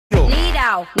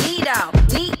neato, neato,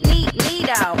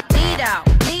 neato, neato,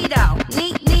 neato,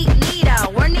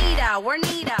 neato. We're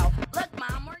neato. Look,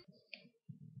 Mom, we're...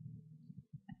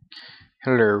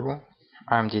 Hello,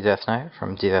 I'm D Death Knight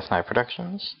from D Death Knight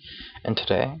Productions, and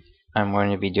today I'm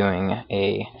going to be doing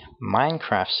a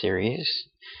Minecraft series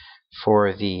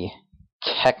for the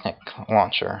Technic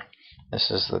launcher. This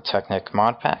is the Technic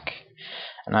mod pack,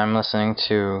 and I'm listening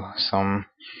to some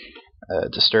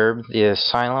Disturbed the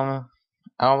Asylum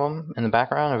album in the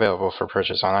background, available for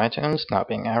purchase on iTunes, not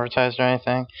being advertised or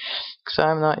anything, because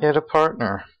I'm not yet a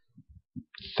partner.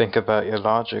 Think about your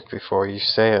logic before you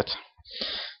say it.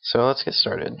 So let's get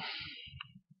started.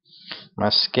 My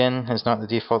skin is not the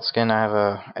default skin. I have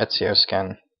a Ezio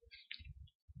skin.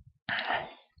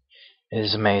 It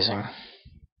is amazing.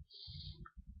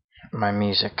 My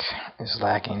music is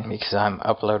lagging because I'm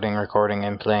uploading, recording,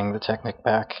 and playing the Technic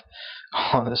pack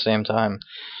all at the same time.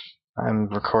 I'm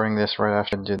recording this right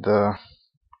after I did the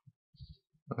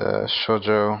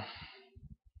Shoujo,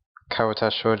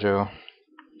 Kawata Shoujo,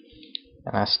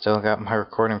 and I still got my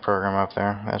recording program up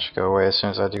there. That should go away as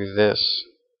soon as I do this.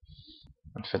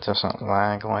 If it doesn't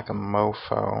lag like a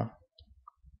mofo.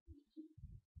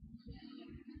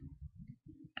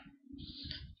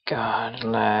 God,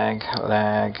 lag.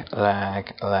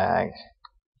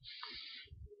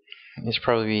 These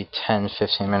probably be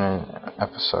 10-15 minute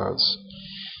episodes.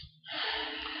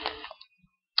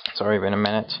 It's already been a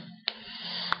minute.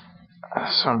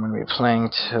 So I'm going to be playing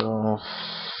till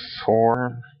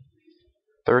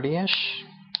 4:30ish.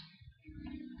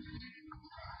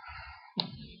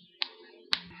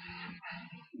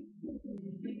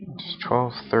 It's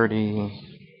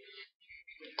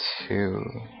 12:32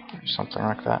 or something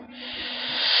like that.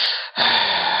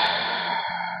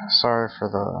 Sorry for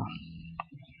the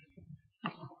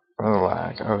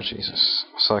lag. Oh Jesus.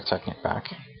 Select Technic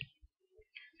back.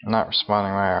 I'm not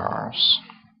responding my errors.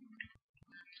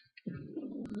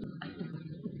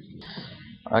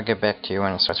 I'll get back to you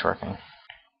when it starts working.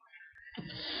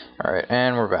 Alright,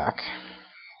 and we're back.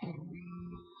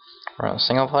 We're on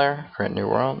single player, create new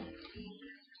world.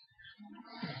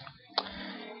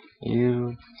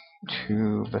 YouTube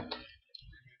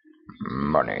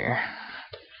money.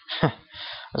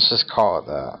 Let's just call it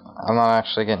that. I'm not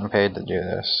actually getting paid to do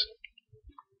this.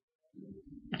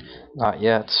 Not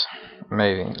yet.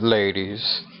 Maybe.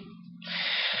 Ladies.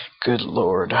 Good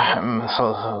lord. I'm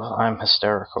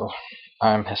hysterical.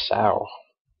 I'm Hisao.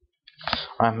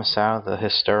 I'm Hisao, the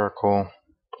hysterical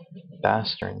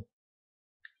bastard.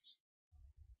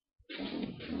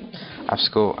 I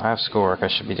have schoolwork I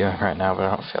should be doing right now, but I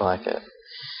don't feel like it.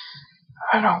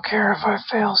 I don't care if I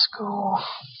fail school.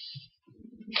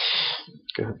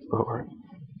 Good lord.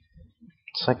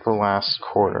 It's like the last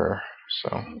quarter,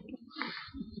 so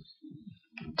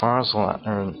tomorrow's or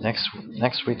next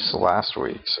week's the last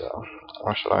week, so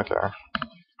why should I care?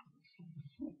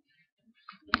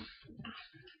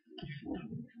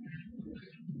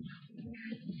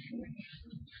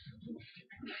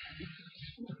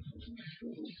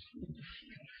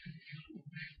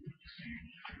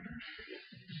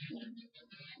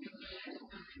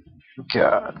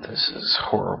 God, this is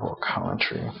horrible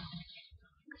commentary.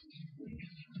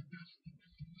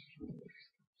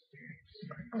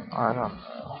 I don't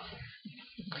know.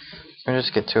 Can we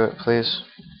just get to it, please?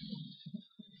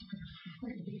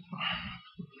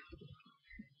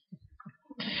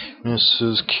 This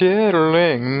is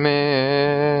killing me.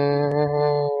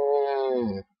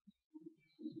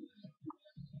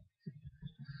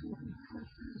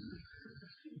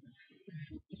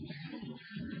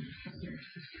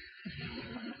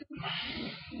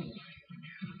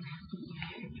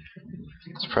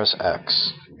 Let's press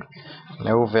X.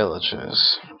 No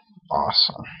villages.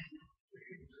 Awesome.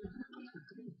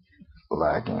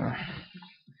 Lagging.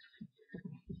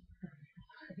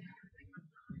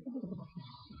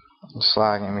 It's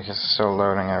lagging because it's still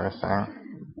loading everything.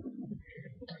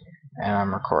 And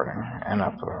I'm recording and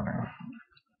uploading.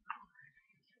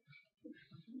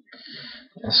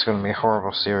 It's going to be a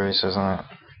horrible series, isn't it?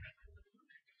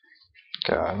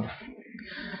 God.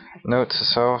 Note to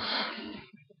self.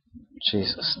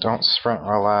 Jesus, don't sprint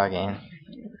while lagging.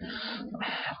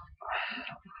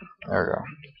 There we go.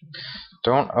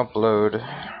 Don't upload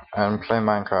and play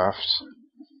Minecraft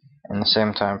in the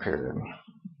same time period.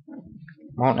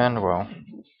 Won't end well.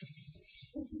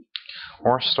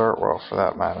 Or start well, for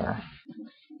that matter.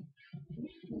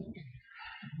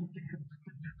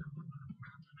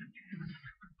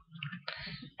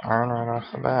 Iron right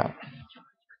off the bat.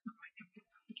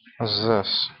 What is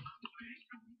this?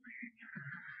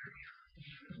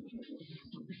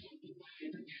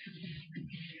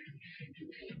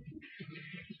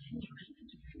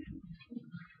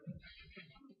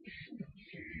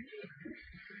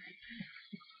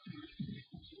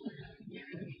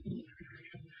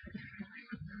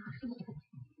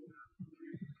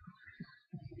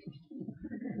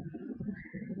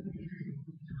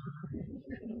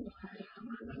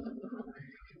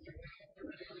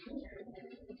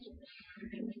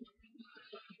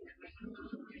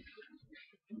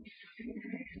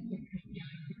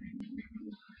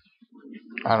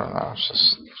 I don't know, it's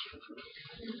just...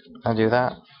 I do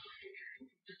that?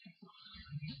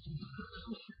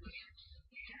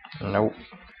 Nope.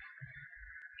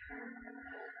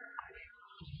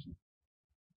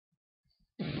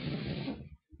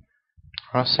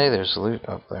 I want to say there's loot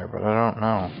up there, but I don't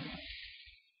know.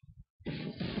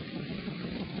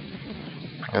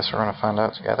 I guess we're gonna find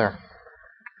out together.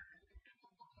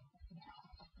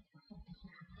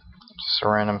 Just a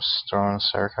random stone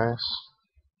staircase?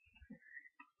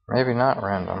 Maybe not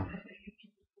random.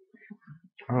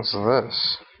 What's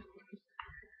this?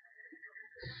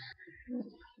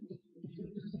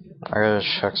 I gotta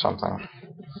check something.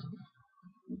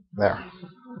 There.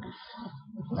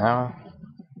 Now.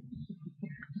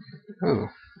 Ooh.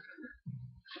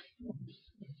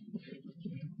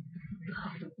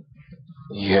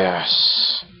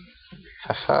 Yes.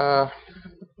 Haha.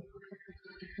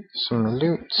 Some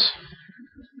loot.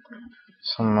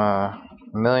 Some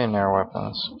millionaire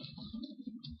weapons.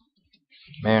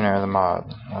 Millionaire the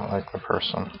mod, not like the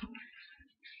person.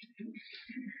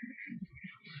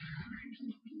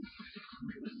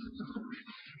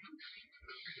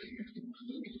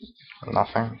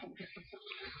 Nothing.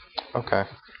 Okay.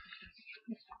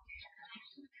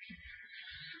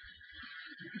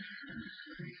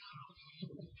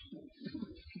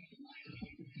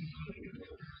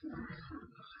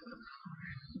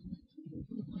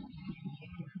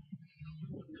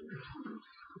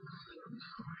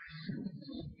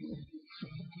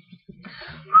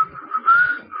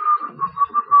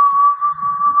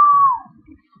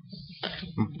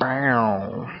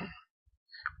 Bam!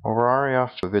 Well, we're already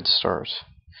off to a good start.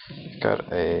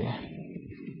 Got a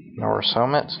Norse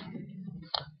helmet,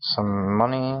 some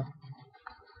money,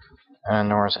 and a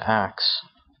Norse axe.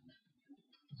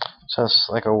 So it's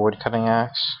like a wood cutting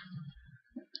axe.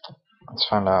 Let's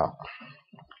find out.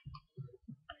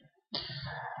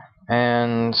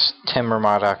 And timber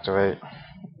mod activate.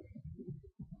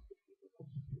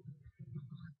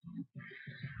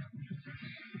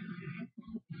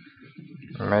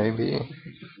 Maybe.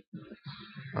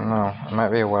 No, it might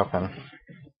be a weapon.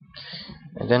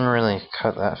 It didn't really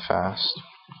cut that fast.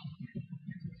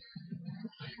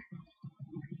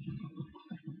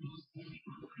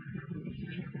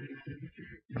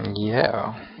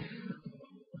 Yeah.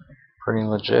 Pretty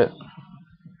legit.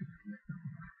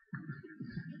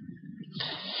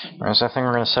 Whereas I think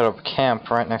we're going to set up camp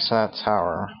right next to that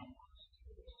tower.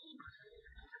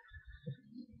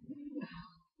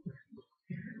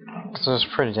 Because it was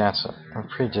a pretty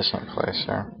decent place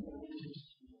here.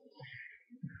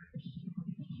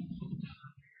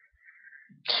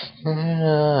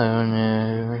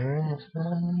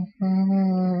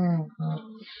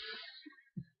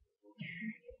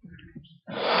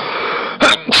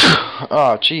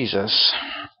 Oh, Jesus.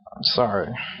 I'm sorry.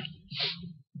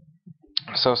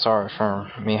 So sorry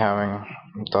for me having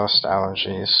dust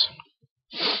allergies.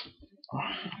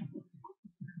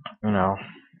 You know,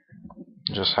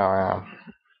 just how I am.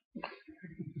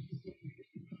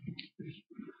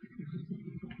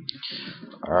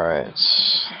 Alright.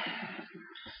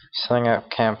 Setting up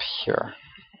camp here.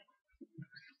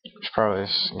 Should probably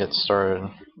get started.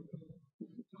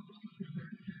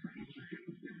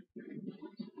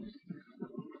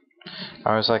 I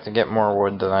always like to get more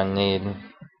wood than I need.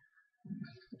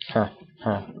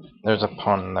 There's a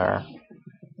pun there.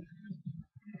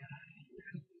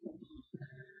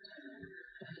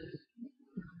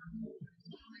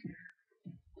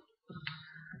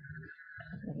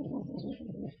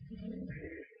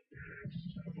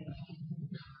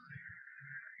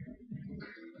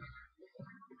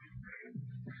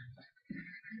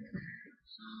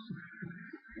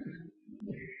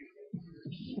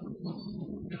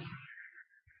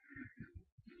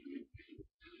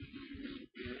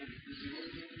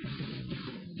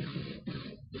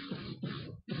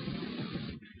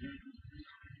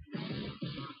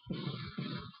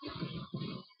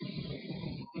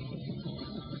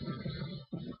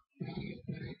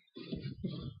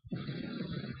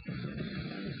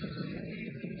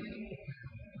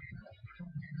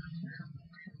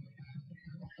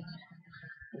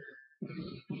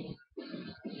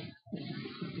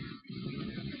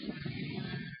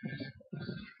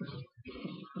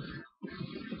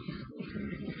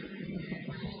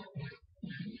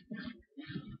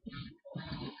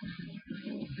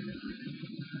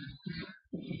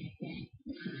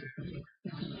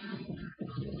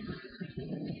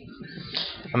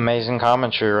 Amazing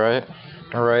commentary, right?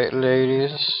 Right,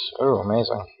 ladies? Oh,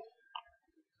 amazing.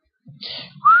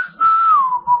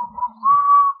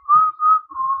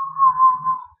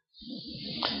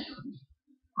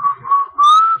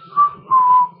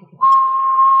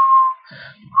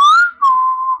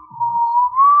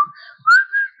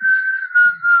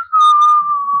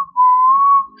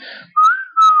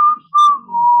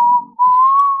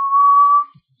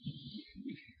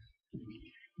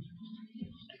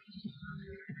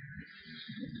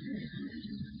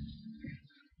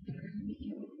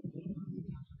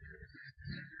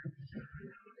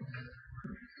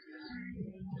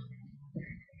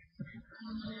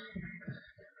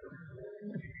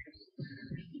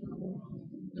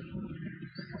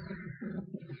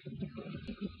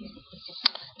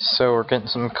 So we're getting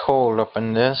some cold up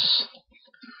in this.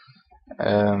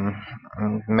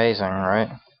 Amazing, right?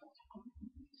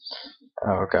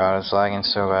 Oh god, it's lagging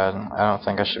so bad. I don't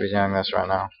think I should be doing this right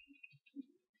now.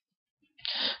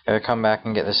 Gotta come back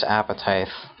and get this appetite,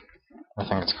 I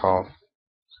think it's called.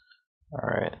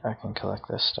 Alright, I can collect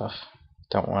this stuff.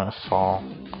 Don't want to fall.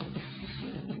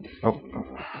 Oh,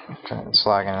 okay, it's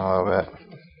lagging a little bit.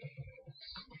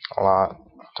 A lot.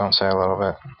 Don't say a little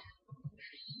bit.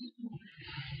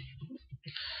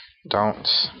 Don't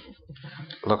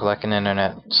look like an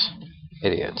internet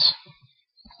idiot.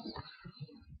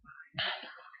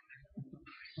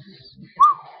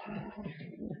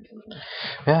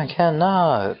 Yeah, I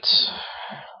cannot.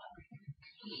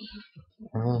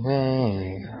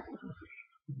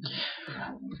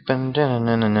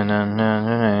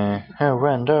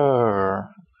 Render.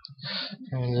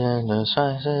 The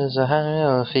sizes of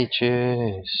handle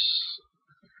features.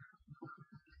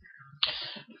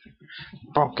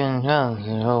 Broken guns,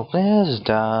 hope has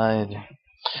died.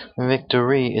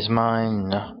 Victory is mine.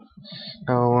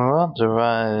 No we're up to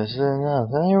rise, there's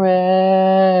nothing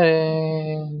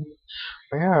ready.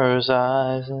 Where's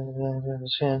eyes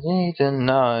can't be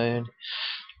denied.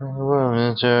 The world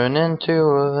will turn into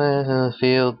a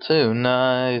battlefield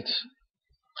tonight.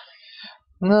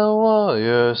 The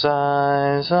warrior's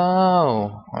eyes,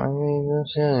 oh, I need the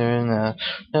children now.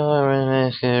 No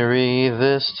one can read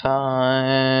this time.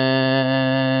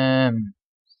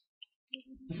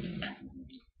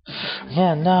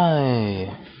 Yeah,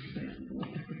 no.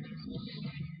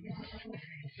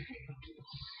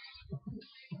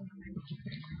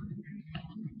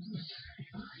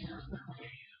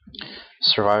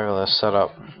 Survivalist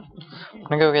setup. I'm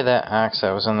gonna go get that axe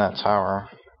that was in that tower.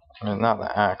 I mean, not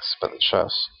the axe, but the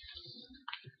chest.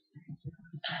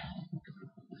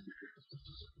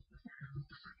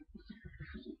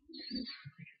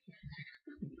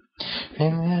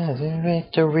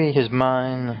 Victory is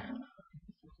mine.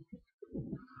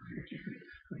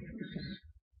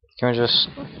 Can we just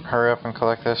hurry up and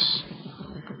collect this?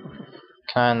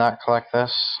 Can I not collect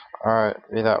this? Alright,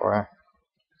 be that way.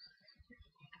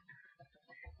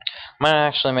 I might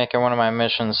actually make it one of my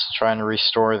missions to try and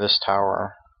restore this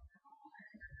tower.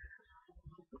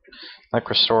 Like,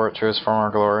 restore it to its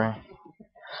former glory.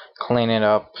 Clean it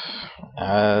up.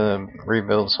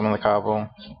 Rebuild some of the cobble.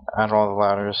 Add all the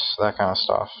ladders. That kind of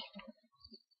stuff.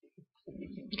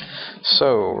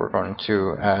 So, we're going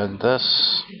to add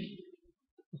this.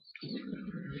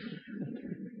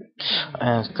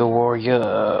 Ask the warrior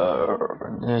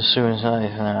as soon as I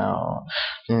now.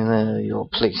 Your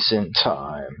place in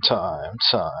time.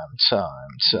 So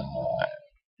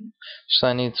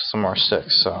I need some more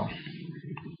sticks, so.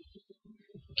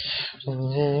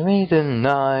 Me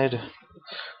denied.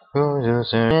 We'll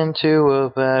turn into a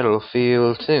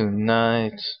battlefield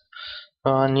tonight.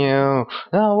 On you,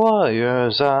 the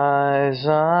warrior's eyes.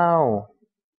 Ow.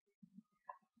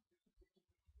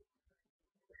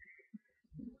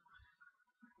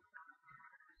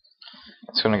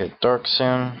 It's gonna get dark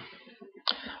soon.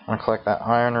 I'm gonna collect that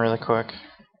iron really quick.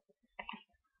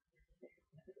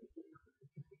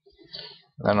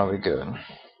 Then I'll be good.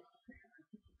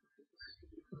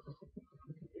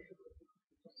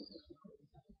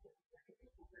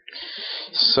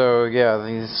 So yeah,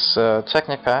 these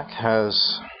Technic pack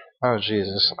has. Oh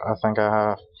Jesus! I think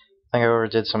I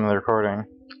overdid some of the recording.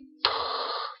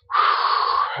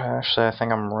 Actually, I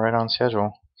think I'm right on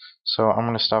schedule. So I'm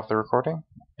gonna stop the recording,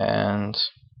 and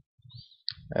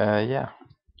yeah.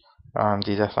 I'm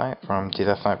D-Death Knight from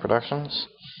D-Death Knight Productions.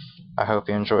 I hope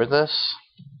you enjoyed this.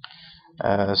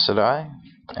 So did I,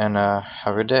 and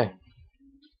have a good day.